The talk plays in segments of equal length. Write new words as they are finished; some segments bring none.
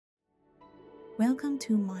Welcome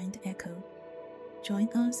to Mind Echo. Join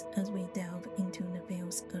us as we delve into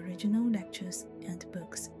Neville's original lectures and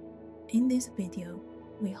books. In this video,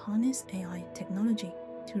 we harness AI technology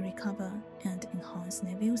to recover and enhance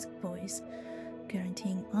Neville's voice,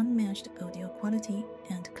 guaranteeing unmatched audio quality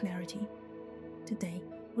and clarity. Today,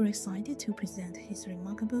 we're excited to present his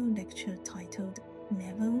remarkable lecture titled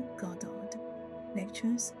Neville Goddard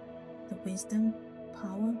Lectures, The Wisdom,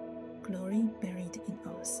 Power, Glory Buried in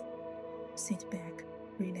Us. Sit back,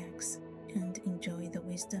 relax, and enjoy the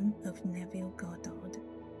wisdom of Neville Goddard.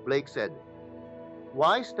 Blake said,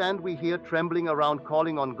 "Why stand we here trembling around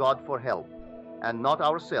calling on God for help, and not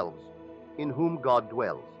ourselves, in whom God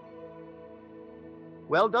dwells?"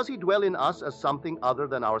 Well, does he dwell in us as something other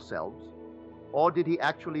than ourselves? Or did he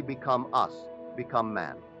actually become us, become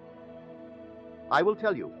man? I will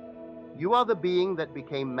tell you, you are the being that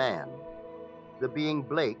became man. The being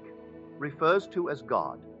Blake refers to as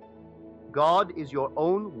God. God is your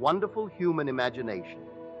own wonderful human imagination.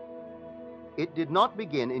 It did not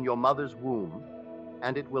begin in your mother's womb,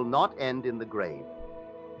 and it will not end in the grave.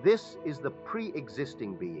 This is the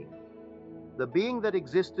pre-existing being, the being that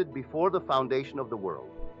existed before the foundation of the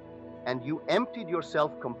world, and you emptied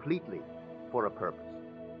yourself completely for a purpose.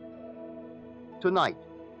 Tonight,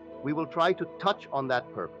 we will try to touch on that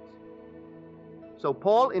purpose. So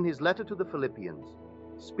Paul, in his letter to the Philippians,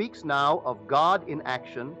 speaks now of God in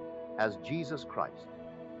action as Jesus Christ.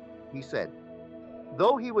 He said,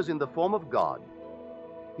 "Though he was in the form of God,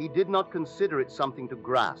 he did not consider it something to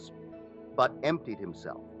grasp, but emptied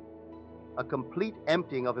himself, a complete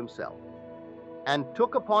emptying of himself, and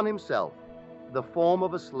took upon himself the form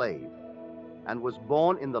of a slave, and was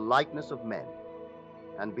born in the likeness of men.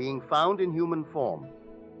 And being found in human form,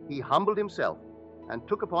 he humbled himself and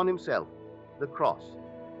took upon himself the cross."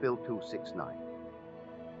 Phil 2:6-9.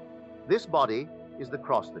 This body is the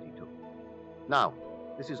cross that he took. Now,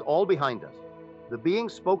 this is all behind us. The being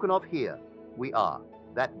spoken of here, we are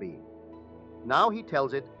that being. Now he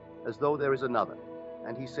tells it as though there is another,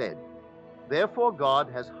 and he said, "Therefore God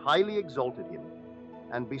has highly exalted him,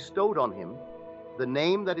 and bestowed on him the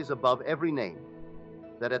name that is above every name,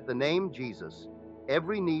 that at the name Jesus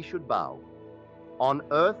every knee should bow, on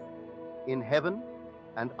earth, in heaven,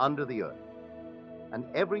 and under the earth, and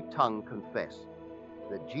every tongue confess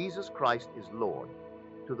that Jesus Christ is Lord,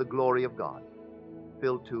 to the glory of God."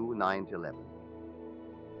 Phil 2:9-11.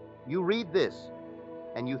 You read this,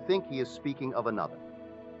 and you think he is speaking of another.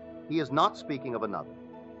 He is not speaking of another.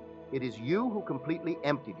 It is you who completely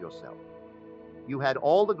emptied yourself. You had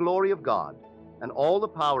all the glory of God, and all the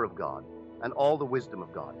power of God, and all the wisdom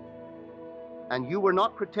of God. And you were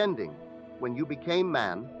not pretending when you became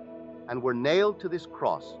man and were nailed to this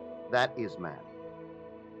cross that is man.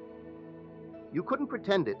 You couldn't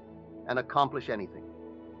pretend it and accomplish anything.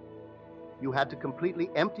 You had to completely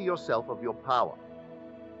empty yourself of your power,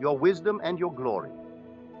 your wisdom, and your glory,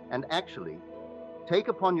 and actually take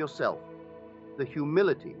upon yourself the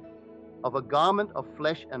humility of a garment of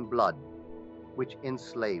flesh and blood which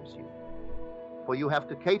enslaves you. For you have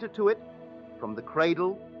to cater to it from the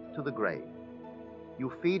cradle to the grave. You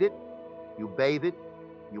feed it, you bathe it,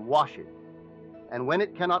 you wash it, and when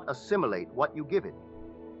it cannot assimilate what you give it,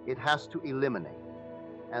 it has to eliminate.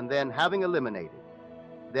 And then, having eliminated,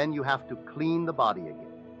 then you have to clean the body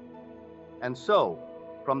again. And so,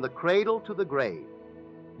 from the cradle to the grave,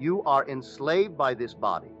 you are enslaved by this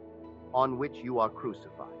body on which you are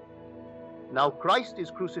crucified. Now, Christ is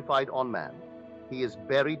crucified on man. He is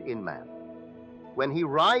buried in man. When he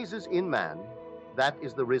rises in man, that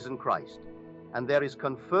is the risen Christ. And there is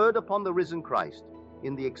conferred upon the risen Christ,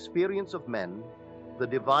 in the experience of men, the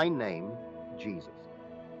divine name, Jesus.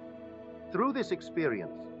 Through this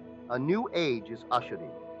experience, a new age is ushered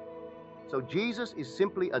in. So Jesus is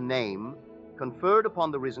simply a name conferred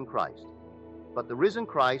upon the risen Christ, but the risen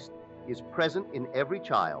Christ is present in every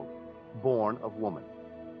child born of woman.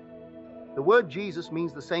 The word Jesus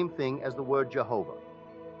means the same thing as the word Jehovah.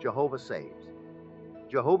 Jehovah saves.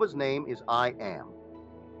 Jehovah's name is I am.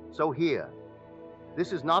 So here,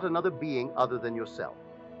 this is not another being other than yourself.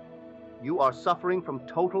 You are suffering from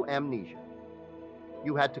total amnesia.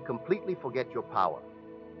 You had to completely forget your power,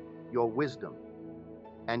 your wisdom,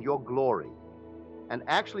 and your glory, and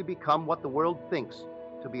actually become what the world thinks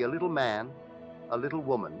to be a little man, a little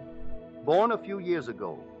woman, born a few years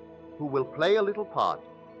ago, who will play a little part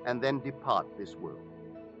and then depart this world.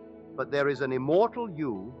 But there is an immortal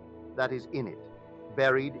you that is in it,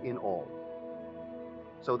 buried in all.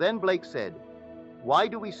 So then Blake said, "Why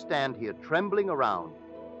do we stand here trembling around,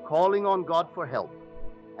 calling on God for help,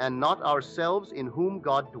 and not ourselves in whom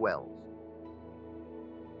God dwells?"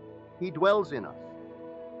 He dwells in us.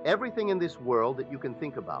 Everything in this world that you can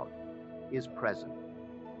think about is present.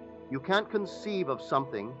 You can't conceive of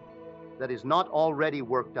something that is not already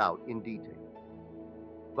worked out in detail.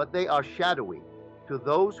 But they are shadowy to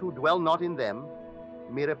those who dwell not in them,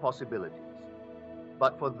 mere possibilities.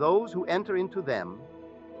 But for those who enter into them,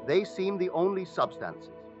 they seem the only substances.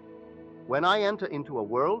 When I enter into a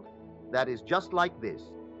world that is just like this,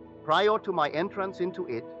 prior to my entrance into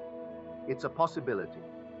it, it's a possibility,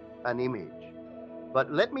 an image.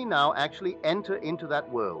 But let me now actually enter into that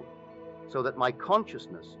world so that my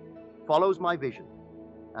consciousness follows my vision,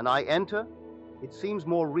 and I enter, it seems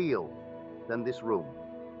more real than this room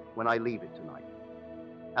when I leave it tonight.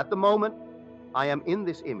 At the moment, I am in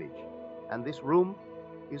this image, and this room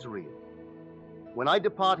is real. When I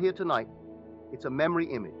depart here tonight, it's a memory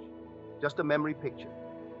image, just a memory picture.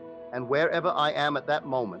 And wherever I am at that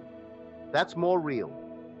moment, that's more real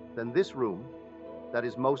than this room that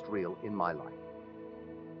is most real in my life.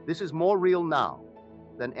 This is more real now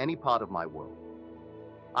than any part of my world.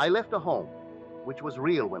 I left a home which was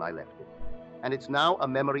real when I left it, and it's now a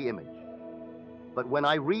memory image. But when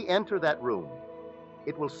I re-enter that room,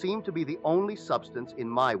 it will seem to be the only substance in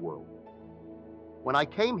my world. When I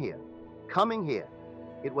came here, coming here,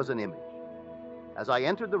 it was an image. As I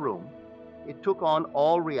entered the room, it took on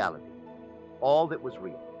all reality, all that was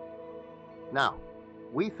real. Now,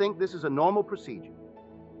 we think this is a normal procedure.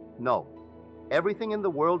 No, everything in the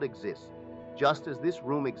world exists, just as this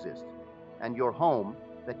room exists, and your home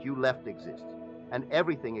that you left exists, and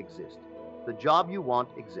everything exists. The job you want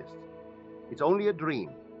exists. It's only a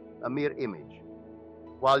dream, a mere image.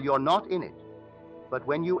 While you're not in it, but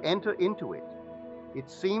when you enter into it, it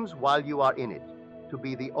seems while you are in it to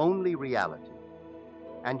be the only reality.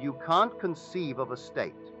 And you can't conceive of a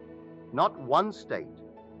state, not one state,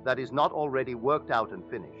 that is not already worked out and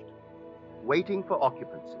finished, waiting for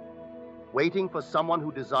occupancy, waiting for someone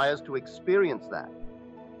who desires to experience that,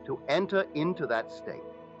 to enter into that state.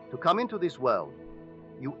 To come into this world,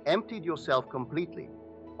 you emptied yourself completely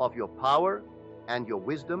of your power and your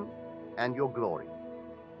wisdom and your glory.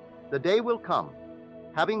 The day will come,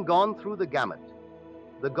 having gone through the gamut,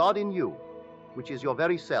 the God in you, which is your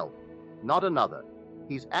very self, not another,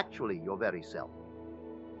 he's actually your very self,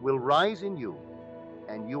 will rise in you,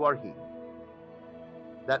 and you are he.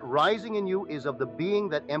 That rising in you is of the being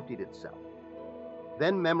that emptied itself.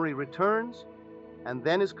 Then memory returns, and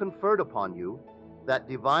then is conferred upon you that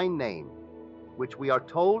divine name, which we are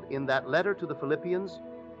told in that letter to the Philippians,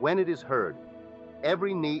 when it is heard,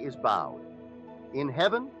 every knee is bowed, in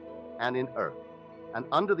heaven and in earth and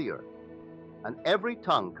under the earth, and every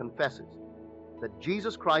tongue confesses that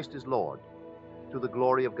Jesus Christ is Lord, to the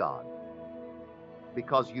glory of God,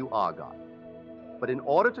 because you are God. But in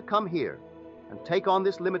order to come here and take on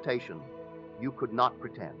this limitation, you could not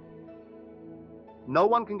pretend. No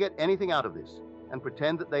one can get anything out of this and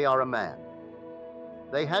pretend that they are a man.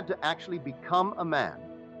 They had to actually become a man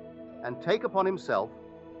and take upon himself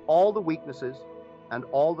all the weaknesses and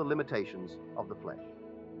all the limitations of the flesh.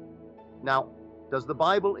 Now, does the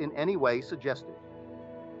Bible in any way suggest it?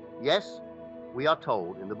 Yes, we are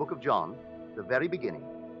told in the book of John, the very beginning,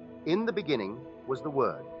 in the beginning was the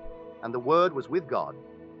Word, and the Word was with God,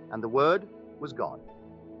 and the Word was God,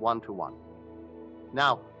 1:1.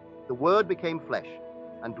 Now, the Word became flesh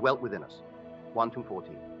and dwelt within us,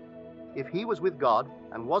 1:14. If he was with God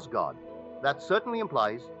and was God, that certainly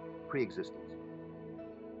implies pre-existence.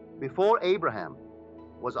 Before Abraham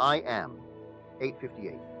was I am,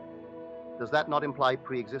 8:58. Does that not imply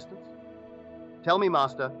pre-existence? Tell me,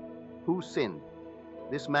 Master, who sinned,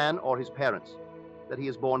 this man or his parents, that he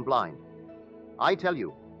is born blind? I tell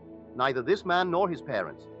you, neither this man nor his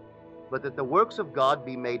parents, but that the works of God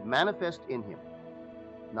be made manifest in him.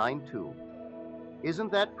 9:2.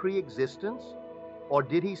 Isn't that pre-existence, or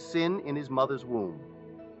did he sin in his mother's womb?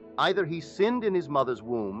 Either he sinned in his mother's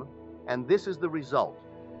womb, and this is the result,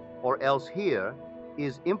 or else here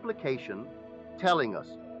is implication telling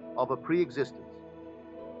us of a pre-existence.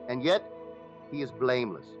 And yet, he is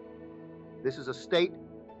blameless. This is a state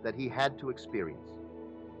that he had to experience.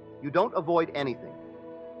 You don't avoid anything.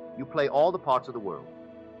 You play all the parts of the world.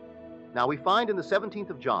 Now we find in the 17th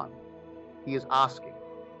of John, he is asking.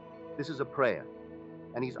 This is a prayer,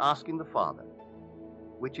 and he's asking the Father,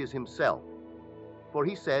 which is himself. For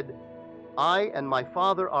he said, I and my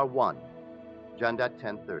Father are one, John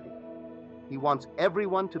 10:30. He wants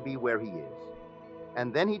everyone to be where he is.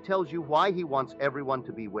 And then he tells you why he wants everyone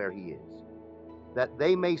to be where he is. That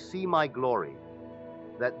they may see my glory,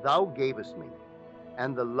 that thou gavest me,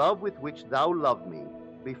 and the love with which thou loved me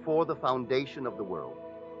before the foundation of the world.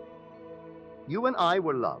 You and I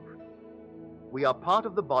were love. We are part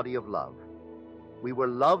of the body of love. We were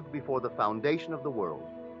loved before the foundation of the world.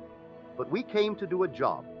 But we came to do a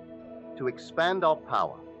job, to expand our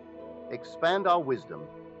power, expand our wisdom,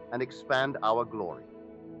 and expand our glory.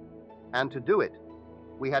 And to do it,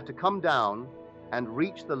 we had to come down and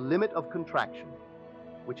reach the limit of contraction,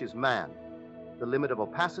 which is man, the limit of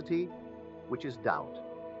opacity, which is doubt,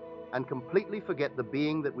 and completely forget the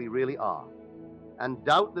being that we really are, and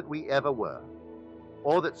doubt that we ever were,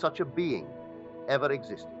 or that such a being ever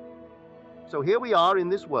existed. So here we are in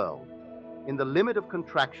this world, in the limit of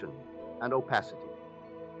contraction and opacity.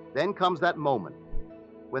 Then comes that moment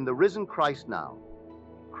when the risen Christ now,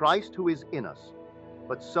 Christ who is in us,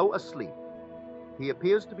 but so asleep, he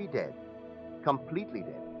appears to be dead, completely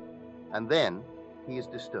dead, and then he is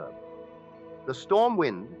disturbed. The storm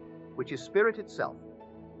wind, which is spirit itself,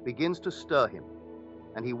 begins to stir him,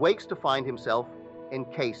 and he wakes to find himself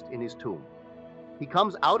encased in his tomb. He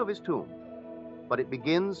comes out of his tomb, but it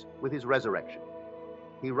begins with his resurrection.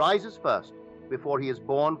 He rises first before he is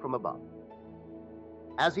born from above.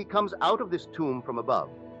 As he comes out of this tomb from above,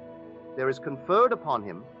 there is conferred upon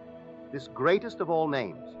him this greatest of all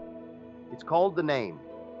names. It's called the name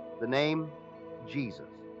Jesus.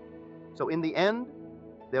 So in the end,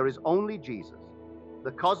 there is only Jesus,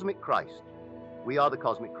 the cosmic Christ. We are the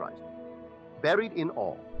cosmic Christ, buried in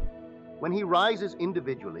all. When he rises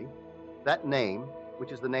individually, that name,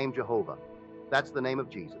 which is the name Jehovah, that's the name of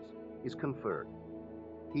Jesus, is conferred.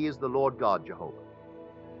 He is the Lord God Jehovah.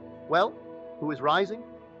 Well, who is rising?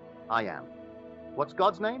 I am. What's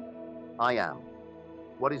God's name? I am.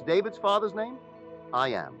 What is David's father's name? I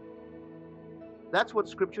am. That's what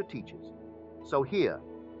Scripture teaches. So here,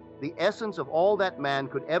 the essence of all that man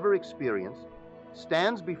could ever experience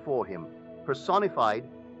stands before him, personified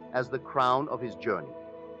as the crown of his journey.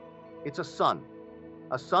 It's a son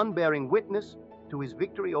bearing witness to his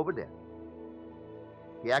victory over death.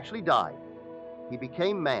 He actually died. He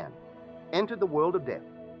became man, entered the world of death,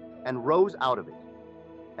 and rose out of it.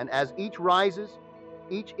 And as each rises,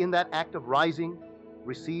 each in that act of rising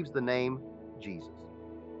receives the name Jesus.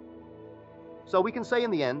 So we can say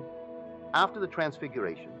in the end, after the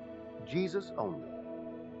transfiguration, Jesus only.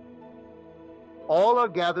 All are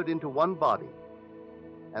gathered into one body,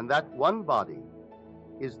 and that one body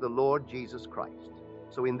is the Lord Jesus Christ.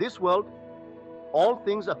 So in this world, all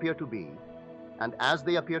things appear to be, and as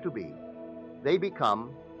they appear to be, they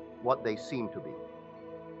become what they seem to be.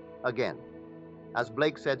 Again, as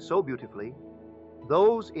Blake said so beautifully,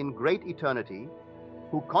 those in great eternity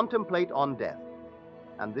who contemplate on death,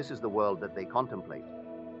 and this is the world that they contemplate,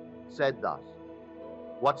 said thus,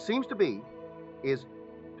 what seems to be is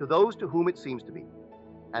to those to whom it seems to be,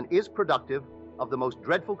 and is productive of the most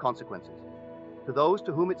dreadful consequences, to those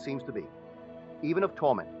to whom it seems to be, even of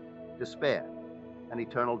torment, despair, and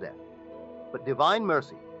eternal death. But divine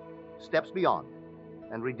mercy steps beyond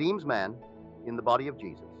and redeems man in the body of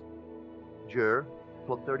Jesus. Jur,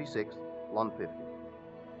 plot 36, lon 50.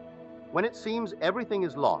 When it seems everything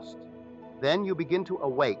is lost, then you begin to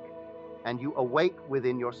awake, and you awake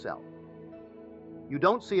within yourself. You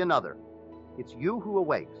don't see another. It's you who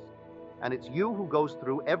awakes, and it's you who goes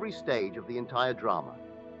through every stage of the entire drama.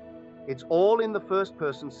 It's all in the first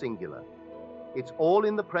person singular. It's all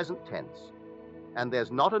in the present tense. And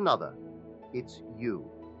there's not another. It's you.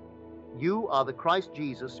 You are the Christ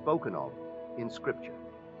Jesus spoken of in Scripture.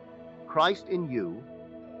 Christ in you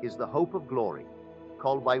is the hope of glory,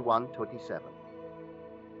 called by 1:27.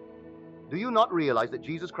 Do you not realize that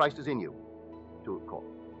Jesus Christ is in you? To call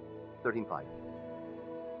 13:5.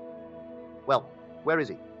 Well, where is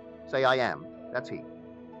he? Say, I am. That's he.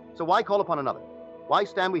 So why call upon another? Why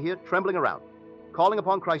stand we here trembling around, calling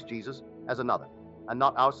upon Christ Jesus as another, and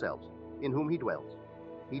not ourselves, in whom he dwells?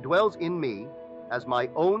 He dwells in me as my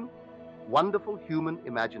own wonderful human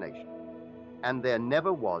imagination, and there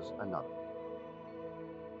never was another.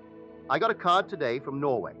 I got a card today from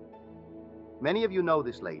Norway. Many of you know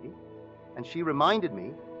this lady, and she reminded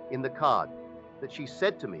me in the card that she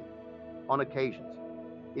said to me on occasions,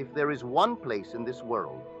 if there is one place in this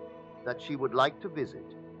world that she would like to visit,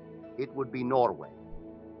 it would be Norway.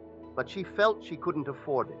 But she felt she couldn't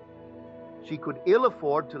afford it. She could ill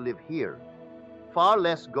afford to live here, far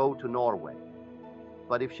less go to Norway.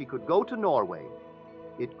 But if she could go to Norway,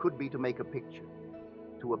 it could be to make a picture,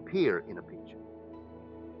 to appear in a picture.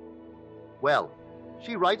 Well,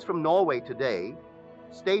 she writes from Norway today,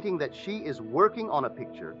 stating that she is working on a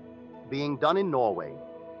picture being done in Norway,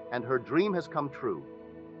 and her dream has come true.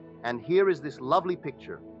 And here is this lovely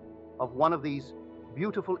picture of one of these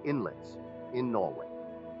beautiful inlets in Norway.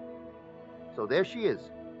 So there she is.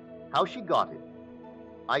 How she got it,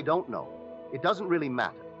 I don't know. It doesn't really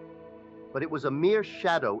matter. but it was a mere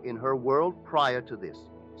shadow in her world prior to this,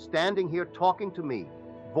 standing here talking to me,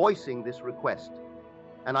 voicing this request.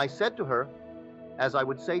 And I said to her, as I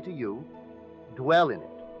would say to you, dwell in it.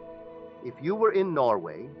 If you were in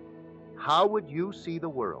Norway, how would you see the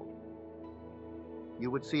world?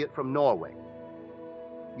 You would see it from Norway.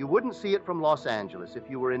 You wouldn't see it from Los Angeles if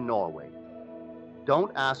you were in Norway.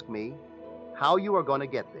 Don't ask me how you are going to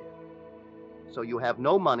get there. So you have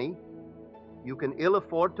no money, you can ill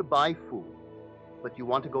afford to buy food, but you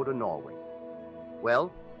want to go to Norway.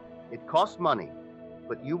 Well, it costs money,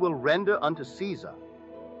 but you will render unto Caesar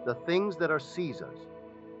the things that are Caesar's,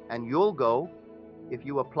 and you'll go if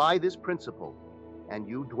you apply this principle and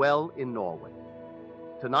you dwell in Norway.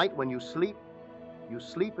 Tonight when you sleep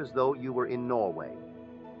as though you were in Norway,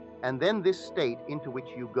 and then this state into which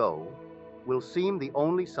you go will seem the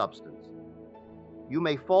only substance. You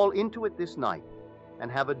may fall into it this night and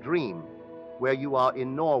have a dream where you are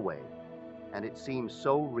in Norway, and it seems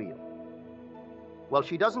so real. Well,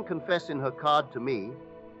 she doesn't confess in her card to me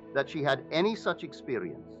that she had any such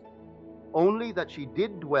experience, only that she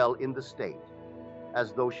did dwell in the state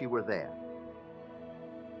as though she were there.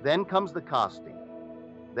 Then comes the casting,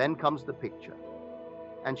 then comes the picture,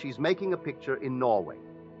 and she's making a picture in Norway.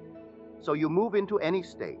 So you move into any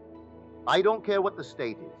state. I don't care what the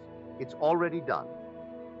state is, it's already done.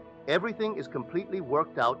 Everything is completely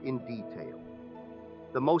worked out in detail,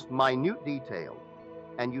 the most minute detail,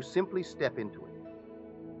 and you simply step into it.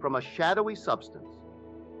 From a shadowy substance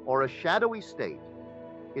or a shadowy state,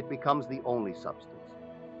 it becomes the only substance.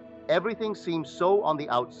 Everything seems so on the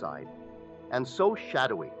outside and so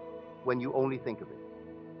shadowy when you only think of it.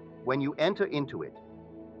 When you enter into it,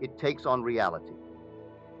 it takes on reality,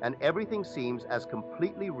 and everything seems as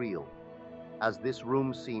completely real as this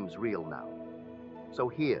room seems real now. So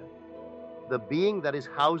here, the being that is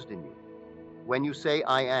housed in you, when you say,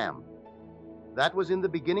 I am, that was in the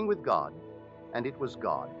beginning with God, and it was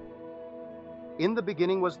God. In the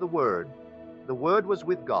beginning was the Word was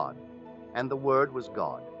with God, and the Word was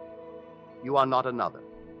God. You are not another.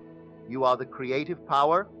 You are the creative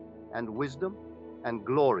power and wisdom and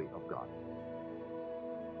glory of God.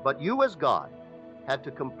 But you as God had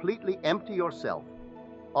to completely empty yourself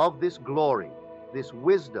of this glory, this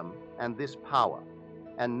wisdom, and this power,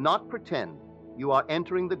 and not pretend you are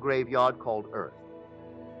entering the graveyard called Earth.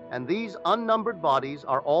 And these unnumbered bodies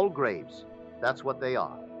are all graves. That's what they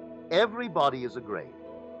are. Every body is a grave.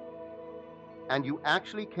 And you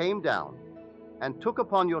actually came down and took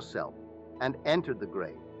upon yourself and entered the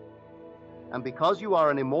grave. And because you are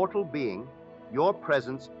an immortal being, your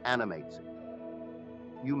presence animates it.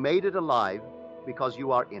 You made it alive because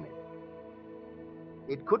you are in it.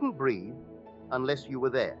 It couldn't breathe unless you were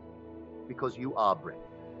there, because you are breath.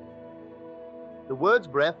 The words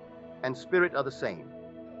breath and spirit are the same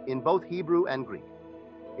in both Hebrew and Greek.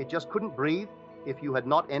 It just couldn't breathe if you had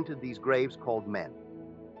not entered these graves called men.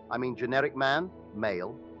 I mean generic man,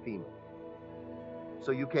 male, female.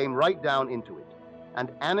 So you came right down into it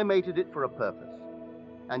and animated it for a purpose,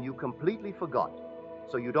 and you completely forgot,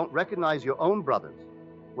 so you don't recognize your own brothers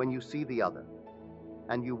when you see the other,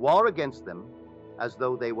 and you war against them as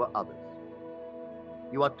though they were others.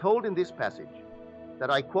 You are told in this passage that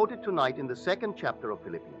I quoted tonight in the 2nd chapter of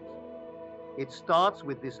Philippians. It starts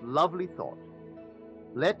with this lovely thought: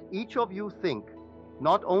 let each of you think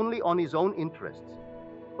not only on his own interests,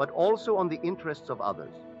 but also on the interests of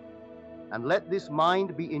others. And let this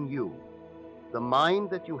mind be in you, the mind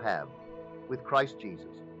that you have with Christ Jesus.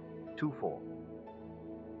 2:4.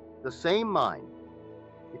 The same mind.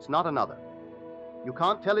 It's not another. You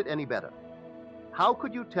can't tell it any better. How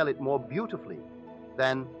could you tell it more beautifully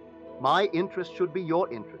than my interest should be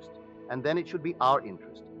your interest, and then it should be our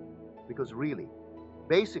interest? Because really,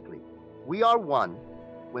 basically, we are one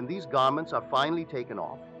when these garments are finally taken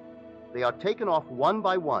off. They are taken off one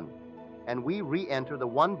by one, and we re-enter the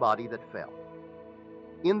one body that fell.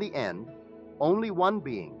 In the end, only one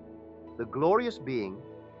being, the glorious being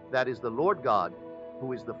that is the Lord God,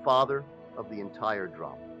 who is the Father of the entire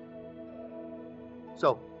drama.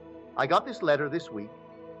 So, I got this letter this week.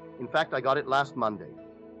 In fact, I got it last Monday.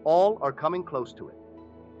 All are coming close to it.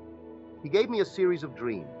 He gave me a series of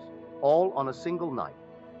dreams, all on a single night.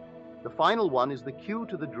 The final one is the cue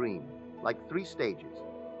to the dream, like 3 stages.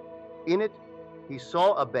 In it, he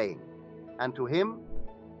saw a baying, and to him,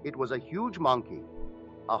 it was a huge monkey,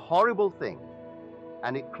 a horrible thing,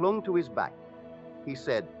 and it clung to his back. He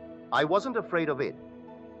said, I wasn't afraid of it,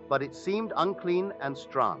 but it seemed unclean and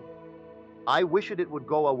strong. I wished it would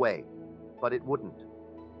go away, but it wouldn't.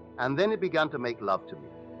 And then it began to make love to me.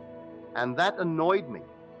 And that annoyed me,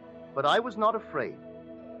 but I was not afraid.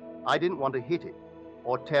 I didn't want to hit it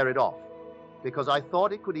or tear it off. because I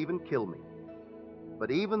thought it could even kill me.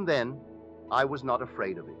 But even then, I was not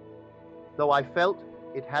afraid of it, though I felt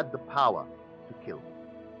it had the power to kill me.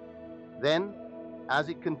 Then, as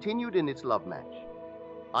it continued in its love match,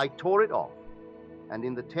 I tore it off, and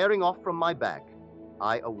in the tearing off from my back,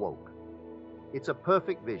 I awoke. It's a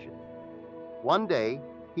perfect vision. One day,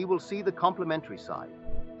 he will see the complementary side.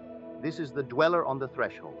 This is the dweller on the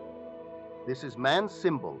threshold. This is man's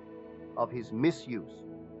symbol of his misuse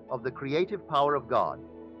of the creative power of God,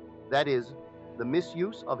 that is, the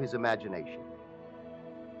misuse of his imagination.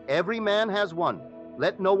 Every man has one.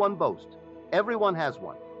 Let no one boast. Everyone has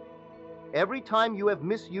one. Every time you have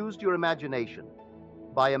misused your imagination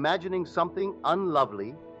by imagining something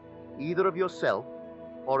unlovely, either of yourself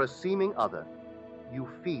or a seeming other, you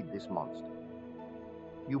feed this monster.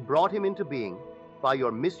 You brought him into being by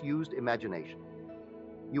your misused imagination.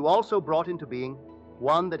 You also brought into being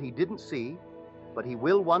one that he didn't see, but he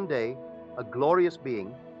will one day, a glorious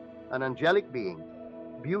being, an angelic being,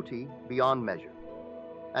 beauty beyond measure.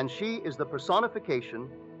 And she is the personification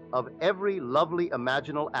of every lovely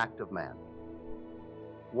imaginal act of man.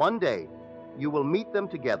 One day, you will meet them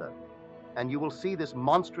together, and you will see this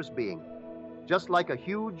monstrous being, just like a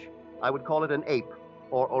huge, I would call it an ape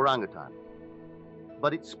or orangutan.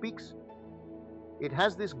 But it speaks. It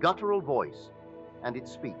has this guttural voice, and it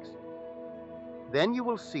speaks. Then you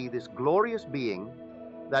will see this glorious being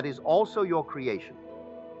that is also your creation,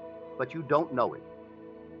 but you don't know it.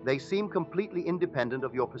 They seem completely independent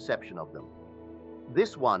of your perception of them.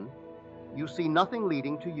 This one, you see nothing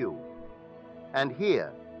leading to you. And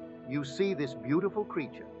here, you see this beautiful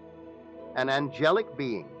creature, an angelic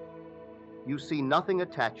being. You see nothing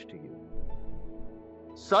attached to you.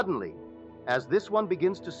 Suddenly, as this one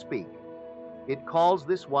begins to speak, it calls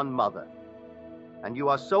this one mother. And you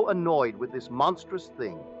are so annoyed with this monstrous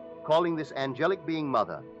thing, calling this angelic being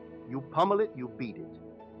mother, you pummel it, you beat it.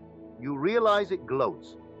 You realize it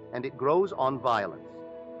gloats, and it grows on violence.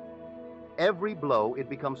 Every blow, it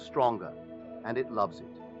becomes stronger, and it loves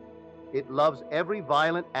it. It loves every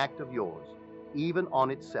violent act of yours, even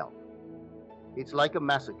on itself. It's like a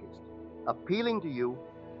masochist, appealing to you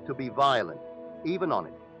to be violent, even on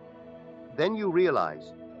it. Then you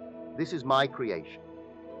realize, this is my creation,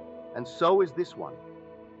 and so is this one.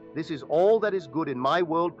 This is all that is good in my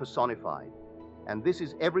world personified, and this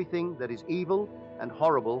is everything that is evil and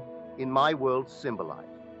horrible in my world symbolized.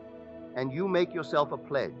 And you make yourself a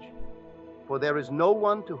pledge, for there is no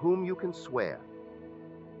one to whom you can swear.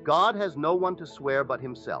 God has no one to swear but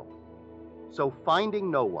himself. So finding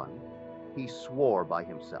no one, he swore by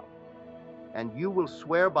himself. And you will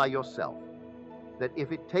swear by yourself that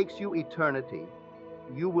if it takes you eternity,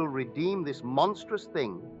 you will redeem this monstrous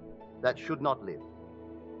thing that should not live.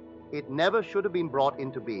 It never should have been brought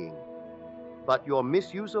into being, but your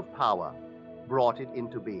misuse of power brought it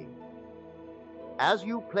into being. As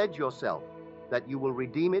you pledge yourself that you will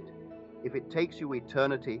redeem it if it takes you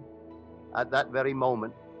eternity, at that very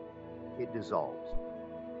moment, it dissolves.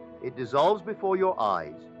 It dissolves before your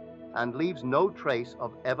eyes and leaves no trace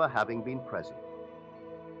of ever having been present.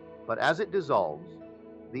 But as it dissolves,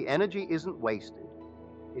 the energy isn't wasted.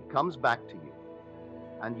 It comes back to you,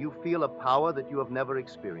 and you feel a power that you have never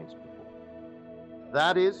experienced before.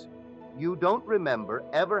 That is, you don't remember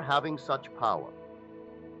ever having such power,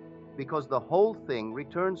 because the whole thing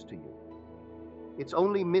returns to you. It's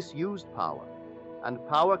only misused power, and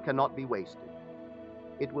power cannot be wasted.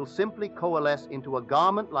 It will simply coalesce into a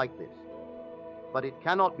garment like this, but it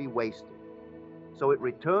cannot be wasted. So it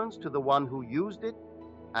returns to the one who used it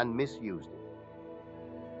and misused it.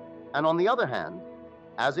 And on the other hand,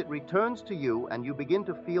 as it returns to you and you begin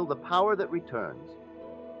to feel the power that returns,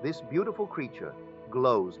 this beautiful creature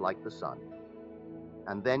glows like the sun.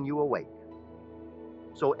 And then you awake.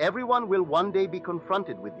 So everyone will one day be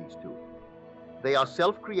confronted with these two. They are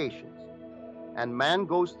self-creations, and man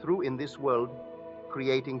goes through in this world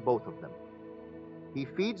creating both of them. He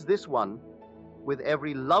feeds this one with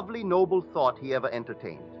every lovely, noble thought he ever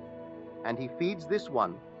entertained, and he feeds this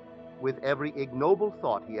one with every ignoble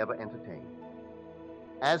thought he ever entertained.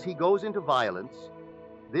 As he goes into violence,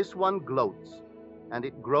 this one gloats, and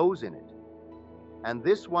it grows in it, and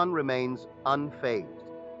this one remains unfazed.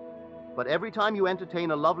 But every time you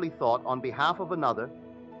entertain a lovely thought on behalf of another,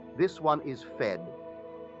 this one is fed,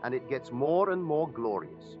 and it gets more and more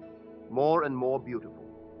glorious, more and more beautiful.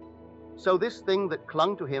 So this thing that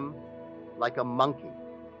clung to him like a monkey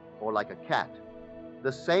or like a cat,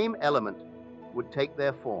 the same element would take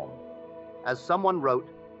their form, as someone wrote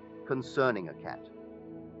concerning a cat.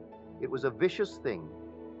 It was a vicious thing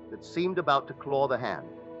that seemed about to claw the hand.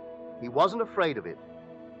 He wasn't afraid of it,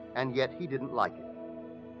 and yet he didn't like it.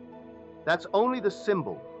 That's only the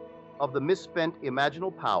symbol of the misspent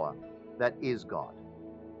imaginal power that is God.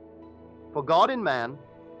 For God in man,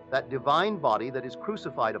 that divine body that is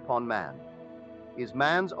crucified upon man, is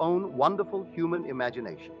man's own wonderful human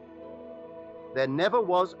imagination. There never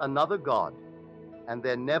was another God, and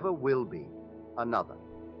there never will be another.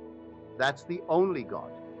 That's the only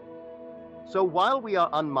God. So while we are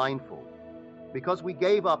unmindful, because we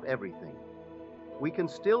gave up everything, we can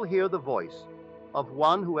still hear the voice of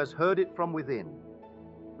one who has heard it from within,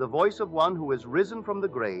 the voice of one who has risen from the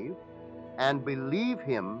grave, and believe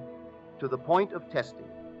him to the point of testing.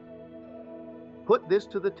 Put this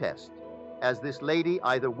to the test, as this lady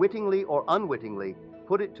either wittingly or unwittingly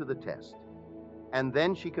put it to the test, and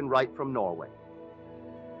then she can write from Norway.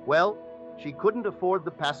 Well, she couldn't afford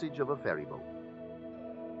the passage of a ferry boat.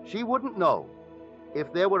 She wouldn't know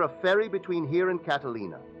if there were a ferry between here and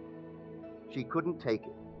Catalina. She couldn't take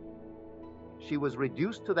it. She was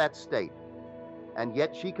reduced to that state, and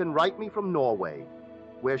yet she can write me from Norway,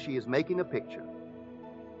 where she is making a picture.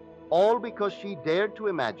 All because she dared to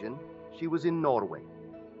imagine she was in Norway.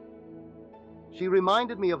 She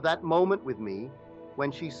reminded me of that moment with me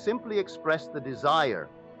when she simply expressed the desire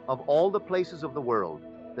of all the places of the world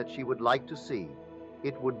that she would like to see.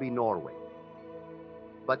 It would be Norway.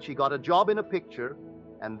 But she got a job in a picture,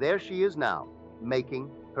 and there she is now, making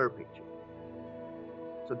her picture.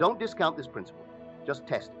 So don't discount this principle, just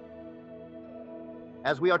test it.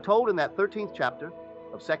 As we are told in that 13th chapter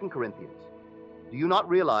of 2 Corinthians, do you not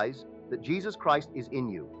realize that Jesus Christ is in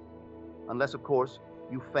you? Unless, of course,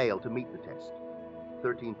 you fail to meet the test.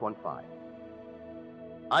 13.5.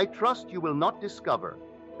 I trust you will not discover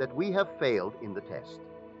that we have failed in the test.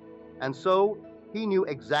 And so he knew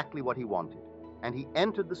exactly what he wanted, and he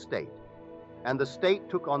entered the state, and the state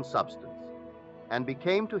took on substance, and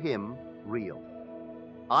became to him real.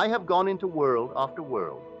 I have gone into world after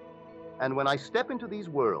world, and when I step into these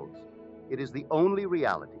worlds, it is the only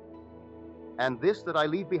reality. And this that I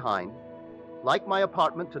leave behind, like my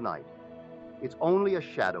apartment tonight, it's only a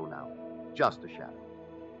shadow now, just a shadow.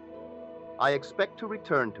 I expect to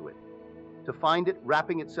return to it, to find it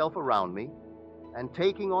wrapping itself around me and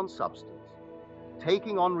taking on substance,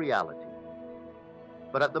 taking on reality.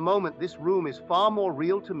 But at the moment, this room is far more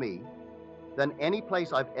real to me than any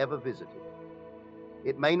place I've ever visited.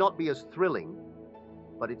 It may not be as thrilling,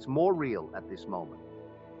 but it's more real at this moment.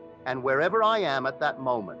 And wherever I am at that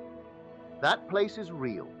moment, that place is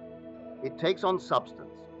real. It takes on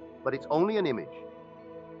substance, but it's only an image.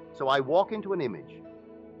 So I walk into an image.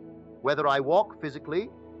 Whether I walk physically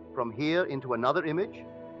from here into another image,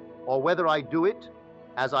 or whether I do it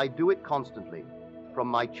as I do it constantly, from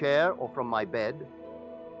my chair or from my bed,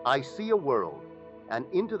 I see a world, and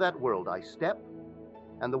into that world I step,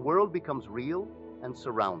 and the world becomes real and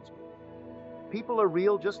surrounds me. People are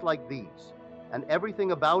real just like these, and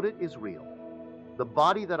everything about it is real. The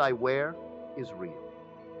body that I wear is real.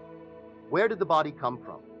 Where did the body come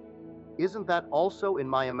from? Isn't that also in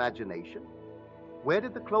my imagination? Where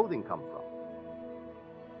did the clothing come from?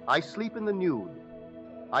 I sleep in the nude.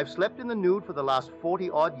 I've slept in the nude for the last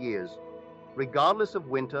 40-odd years, regardless of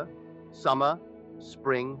winter, summer,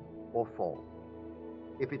 spring, or fall.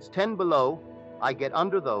 If it's 10 below, I get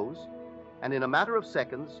under those, and in a matter of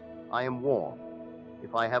seconds, I am warm,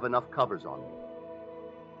 if I have enough covers on me.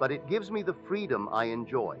 But it gives me the freedom I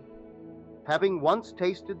enjoy, having once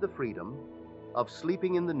tasted the freedom of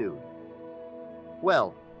sleeping in the nude.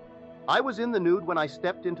 Well, I was in the nude when I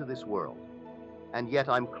stepped into this world, and yet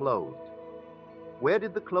I'm clothed. Where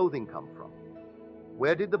did the clothing come from?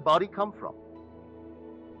 Where did the body come from?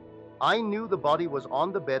 I knew the body was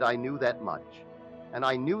on the bed, I knew that much, and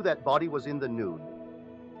I knew that body was in the nude.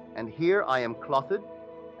 And here I am clothed,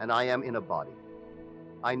 and I am in a body.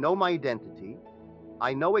 I know my identity.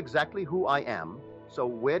 I know exactly who I am. So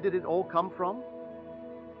where did it all come from?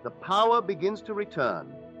 The power begins to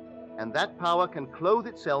return, and that power can clothe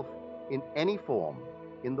itself in any form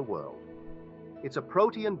in the world. It's a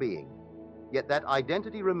protean being, yet that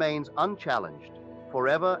identity remains unchallenged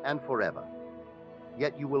forever and forever.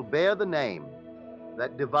 Yet you will bear the name,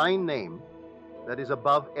 that divine name that is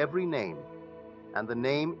above every name, and the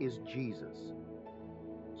name is Jesus.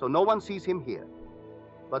 So no one sees him here,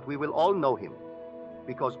 but we will all know him,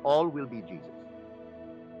 because all will be Jesus.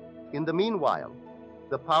 In the meanwhile,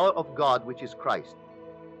 the power of God, which is Christ,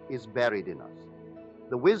 is buried in us.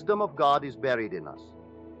 The wisdom of God is buried in us,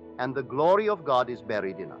 and the glory of God is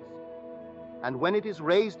buried in us. And when it is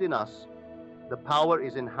raised in us, the power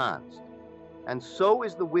is enhanced, and so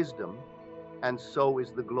is the wisdom, and so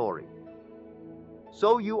is the glory.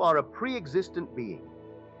 So you are a pre-existent being.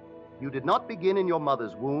 You did not begin in your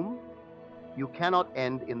mother's womb. You cannot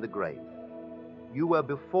end in the grave. You were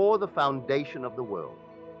before the foundation of the world.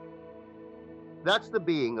 That's the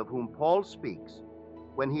being of whom Paul speaks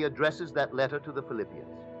when he addresses that letter to the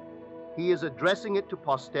Philippians. He is addressing it to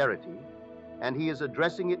posterity, and he is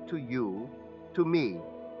addressing it to you, to me,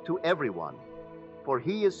 to everyone, for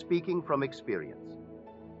he is speaking from experience.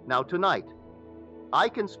 Now tonight, I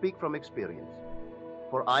can speak from experience,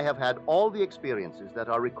 for I have had all the experiences that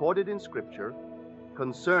are recorded in Scripture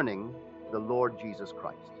concerning the Lord Jesus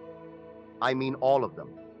Christ. I mean all of them.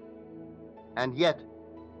 And yet,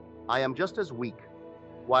 I am just as weak,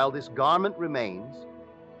 while this garment remains,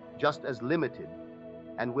 just as limited,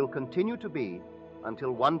 and will continue to be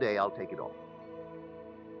until one day I'll take it off.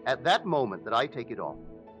 At that moment that I take it off,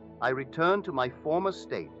 I return to my former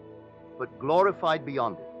state, but glorified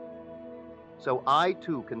beyond it. So I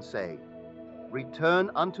too can say,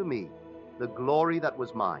 "Return unto me the glory that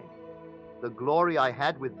was mine, the glory I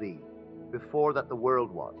had with thee before that the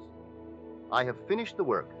world was. I have finished the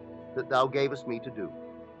work that thou gavest me to do."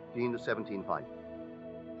 Genesis 17:5.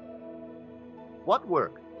 What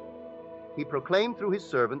work? He proclaimed through his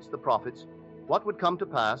servants, the prophets, what would come to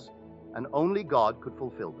pass, and only God could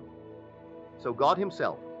fulfill them. So God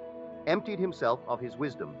himself emptied himself of his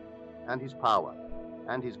wisdom and his power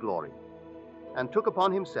and his glory, and took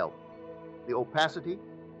upon himself the opacity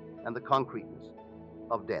and the concreteness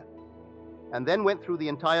of death, and then went through the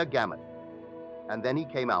entire gamut, and then he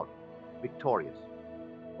came out victorious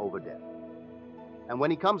over death. And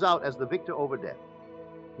when he comes out as the victor over death,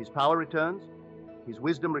 his power returns, his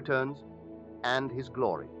wisdom returns, and his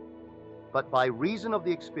glory. But by reason of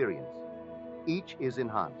the experience, each is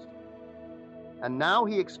enhanced. And now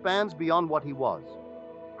he expands beyond what he was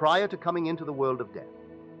prior to coming into the world of death.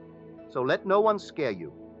 So let no one scare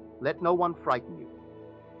you. Let no one frighten you.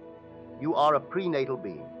 You are a prenatal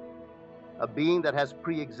being, a being that has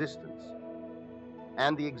pre-existence.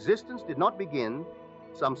 And the existence did not begin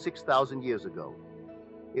some 6,000 years ago.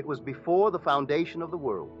 It was before the foundation of the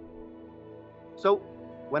world. So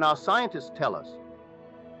when our scientists tell us,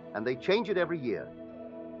 and they change it every year,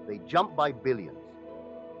 they jump by billions.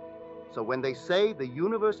 So when they say the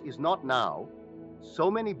universe is not now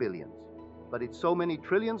so many billions, but it's so many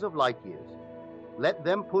trillions of light years, let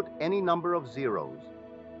them put any number of zeros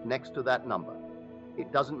next to that number.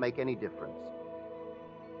 It doesn't make any difference.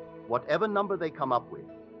 Whatever number they come up with,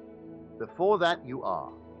 before that you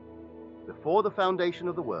are. Before the foundation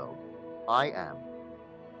of the world, I am.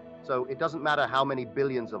 So it doesn't matter how many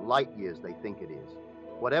billions of light years they think it is.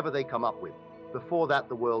 Whatever they come up with, before that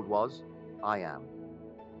the world was, I am.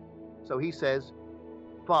 So he says,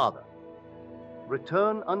 "Father,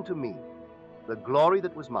 return unto me the glory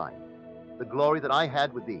that was mine, the glory that I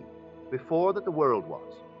had with thee, before that the world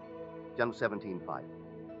was." Genesis 17:5.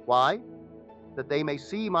 Why? That they may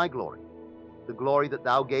see my glory, the glory that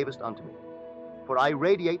thou gavest unto me. For I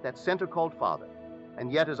radiate that center called Father,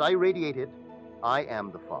 and yet as I radiate it, I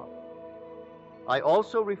am the Father. I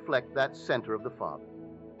also reflect that center of the Father.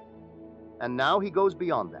 And now he goes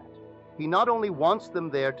beyond that. He not only wants them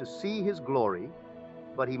there to see his glory,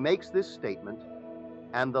 but he makes this statement,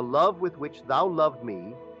 "And the love with which thou loved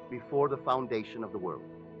me before the foundation of the world."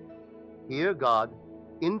 Here God,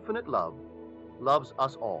 infinite love, loves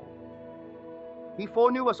us all. He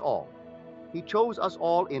foreknew us all. He chose us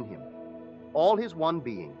all in him, all his one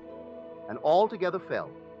being, and all together fell.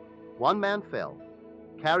 One man fell,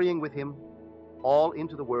 carrying with him all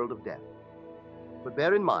into the world of death. But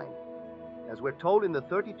bear in mind, as we're told in the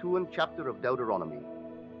 32nd chapter of Deuteronomy,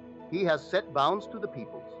 he has set bounds to the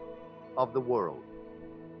peoples of the world.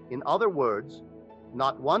 In other words,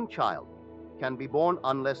 not one child can be born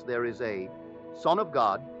unless there is a Son of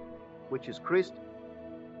God, which is Christ,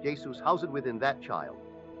 Jesus housed within that child.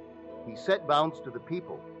 He set bounds to the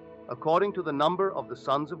people according to the number of the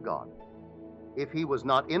sons of God. If he was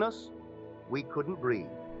not in us, we couldn't breathe.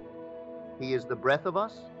 He is the breath of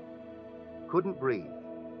us, couldn't breathe.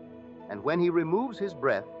 And when he removes his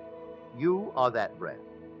breath, you are that breath.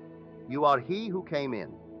 You are he who came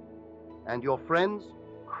in. And your friends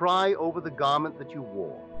cry over the garment that you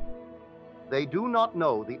wore. They do not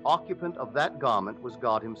know the occupant of that garment was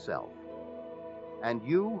God himself. And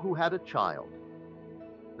you who had a child,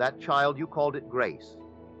 that child you called it grace.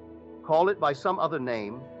 Call it by some other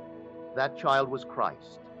name, that child was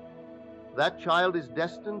Christ. That child is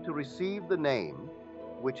destined to receive the name,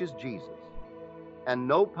 which is Jesus. And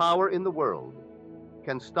no power in the world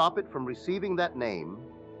can stop it from receiving that name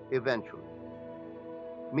eventually.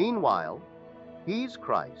 Meanwhile, he's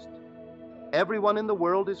Christ. Everyone in the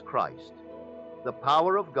world is Christ, the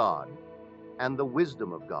power of God and the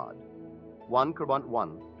wisdom of God. 1 Corinthians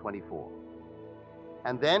 1:24.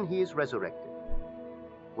 And then he is resurrected.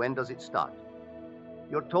 When does it start?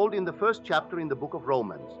 You're told in the first chapter in the book of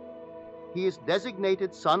Romans, he is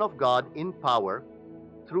designated Son of God in power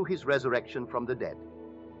through his resurrection from the dead.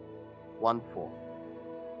 1:4.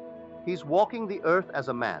 He's walking the earth as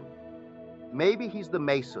a man. Maybe he's the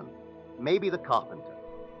mason, maybe the carpenter,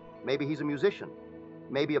 maybe he's a musician,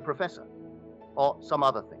 maybe a professor, or some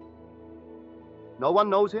other thing. No one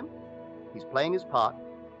knows him, he's playing his part,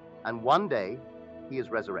 and one day he is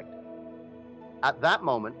resurrected. At that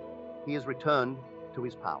moment, he is returned to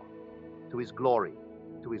his power, to his glory,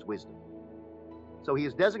 to his wisdom. So he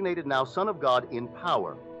is designated now Son of God in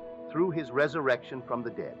power through his resurrection from the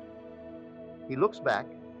dead. He looks back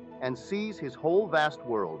and sees his whole vast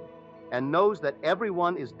world and knows that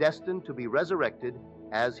everyone is destined to be resurrected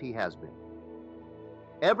as he has been.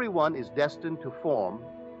 Everyone is destined to form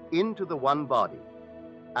into the one body,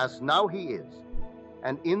 as now he is,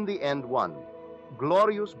 and in the end one,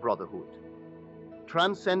 glorious brotherhood,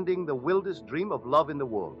 transcending the wildest dream of love in the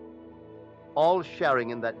world, all sharing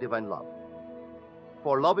in that divine love.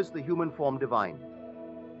 For love is the human form divine.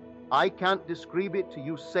 I can't describe it to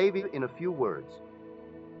you save in a few words.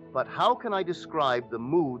 But how can I describe the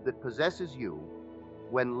mood that possesses you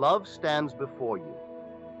when love stands before you,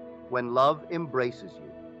 when love embraces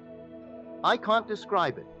you? I can't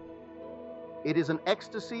describe it. It is an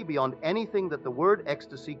ecstasy beyond anything that the word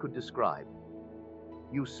ecstasy could describe.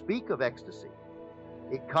 You speak of ecstasy.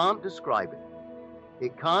 It can't describe it.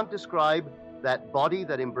 It can't describe that body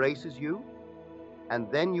that embraces you,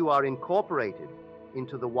 and then you are incorporated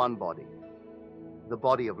into the one body, the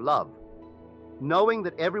body of love, knowing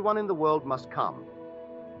that everyone in the world must come,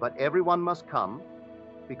 but everyone must come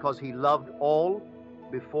because he loved all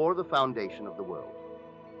before the foundation of the world.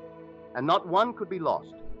 And not one could be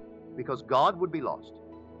lost, because God would be lost.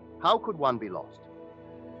 How could one be lost?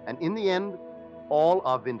 And in the end, all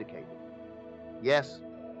are vindicated. Yes,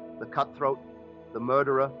 the cutthroat, the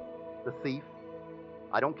murderer, the thief,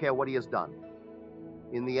 I don't care what he has done.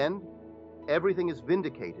 In the end, everything is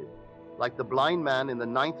vindicated, like the blind man in the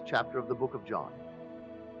 9th chapter of the book of John.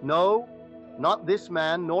 No, not this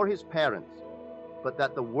man nor his parents, but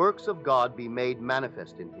that the works of God be made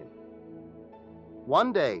manifest in him.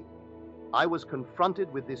 One day, I was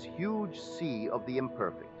confronted with this huge sea of the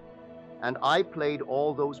imperfect, and I played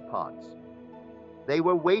all those parts. They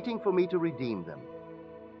were waiting for me to redeem them,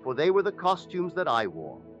 for they were the costumes that I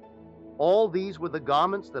wore. All these were the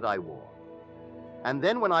garments that I wore. And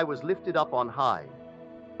then when I was lifted up on high,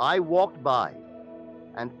 I walked by,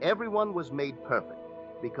 and everyone was made perfect,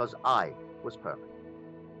 because I was perfect.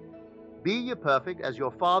 Be ye perfect as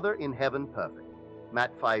your Father in heaven perfect.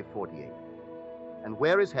 Matt 5:48. And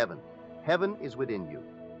where is heaven? Heaven is within you.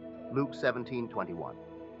 Luke 17:21.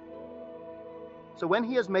 So when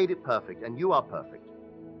he has made it perfect, and you are perfect,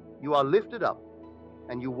 you are lifted up,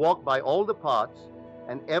 and you walk by all the parts,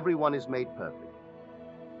 and everyone is made perfect.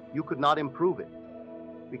 You could not improve it,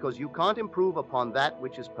 because you can't improve upon that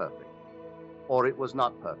which is perfect, or it was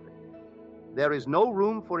not perfect. There is no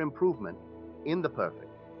room for improvement in the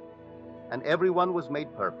perfect. And everyone was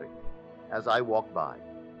made perfect as I walked by.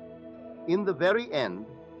 In the very end,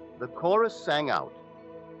 the chorus sang out,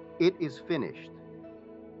 "It is finished."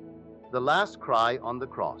 The last cry on the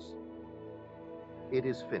cross. It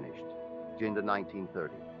is finished. Gender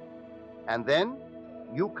 1930. And then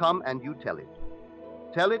you come and you tell it.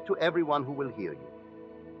 Tell it to everyone who will hear you.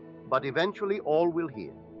 But eventually all will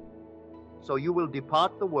hear. So you will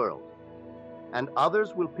depart the world, and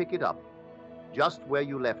others will pick it up just where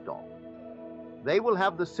you left off. They will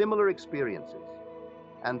have the similar experiences,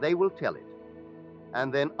 and they will tell it,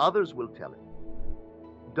 and then others will tell it.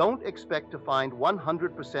 Don't expect to find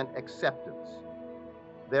 100% acceptance.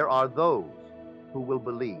 There are those who will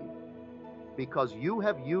believe, because you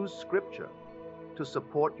have used Scripture to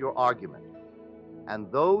support your argument, and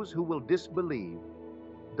those who will disbelieve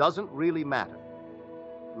doesn't really matter.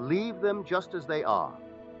 Leave them just as they are,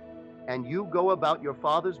 and you go about your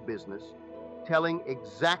Father's business, telling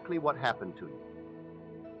exactly what happened to you.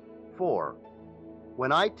 For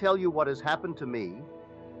when I tell you what has happened to me,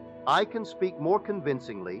 I can speak more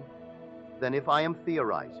convincingly than if I am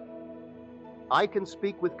theorizing. I can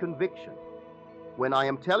speak with conviction when I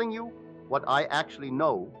am telling you what I actually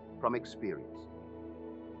know from experience.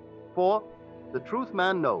 For the truth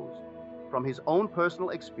man knows from his own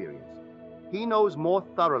personal experience. He knows more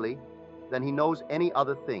thoroughly than he knows any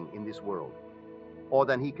other thing in this world, or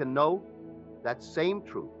than he can know that same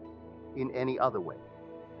truth in any other way.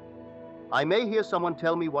 I may hear someone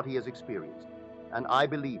tell me what he has experienced, and I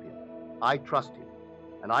believe him. I trust him,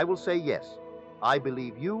 and I will say, yes, I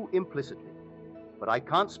believe you implicitly, but I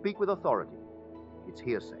can't speak with authority. It's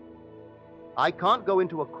hearsay. I can't go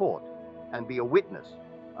into a court and be a witness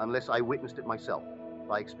unless I witnessed it myself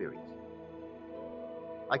by experience.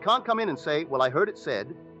 I can't come in and say, well, I heard it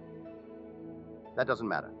said. That doesn't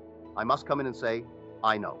matter. I must come in and say,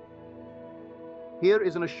 I know. Here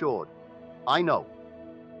is an assured, I know.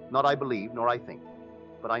 Not I believe, nor I think,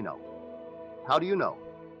 but I know. How do you know?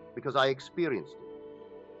 Because I experienced it.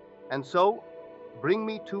 And so, bring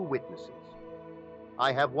me 2 witnesses.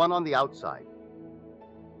 I have one on the outside.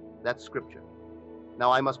 That's Scripture.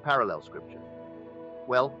 Now I must parallel Scripture.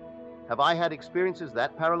 Well, have I had experiences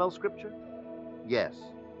that parallel Scripture? Yes.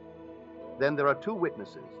 Then there are 2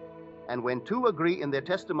 witnesses, and when 2 agree in their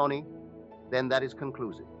testimony, then that is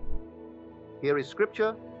conclusive. Here is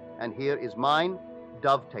Scripture, and here is mine,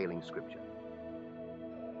 dovetailing Scripture.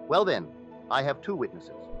 Well then, I have 2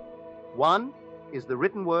 witnesses. One is the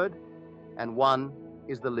written word, and one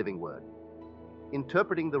is the living word,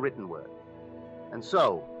 interpreting the written word. And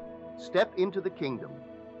so, step into the kingdom,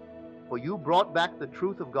 for you brought back the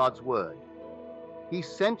truth of God's word. He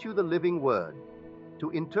sent you the living word to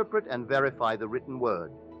interpret and verify the written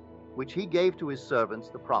word, which he gave to his servants,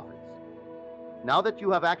 the prophets. Now that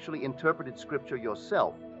you have actually interpreted Scripture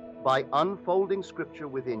yourself, by unfolding Scripture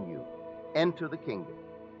within you, enter the kingdom.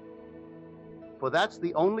 For that's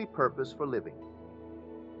the only purpose for living.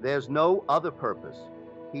 There's no other purpose,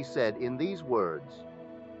 he said in these words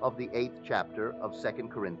of the 8th chapter of 2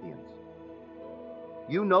 Corinthians.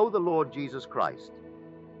 You know the Lord Jesus Christ,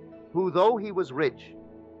 who though he was rich,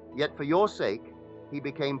 yet for your sake he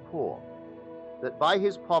became poor, that by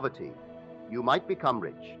his poverty you might become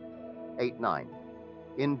rich. 8:9.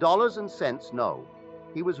 In dollars and cents, no.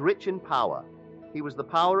 He was rich in power. He was the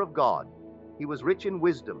power of God. He was rich in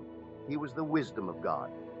wisdom. He was the wisdom of God.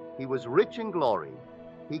 He was rich in glory.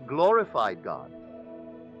 He glorified God,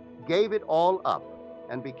 gave it all up,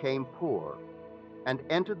 and became poor, and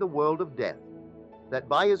entered the world of death, that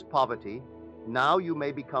by his poverty now you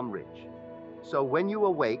may become rich. So when you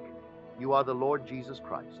awake, you are the Lord Jesus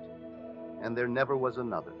Christ, and there never was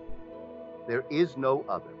another. There is no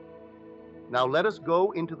other. Now let us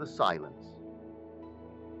go into the silence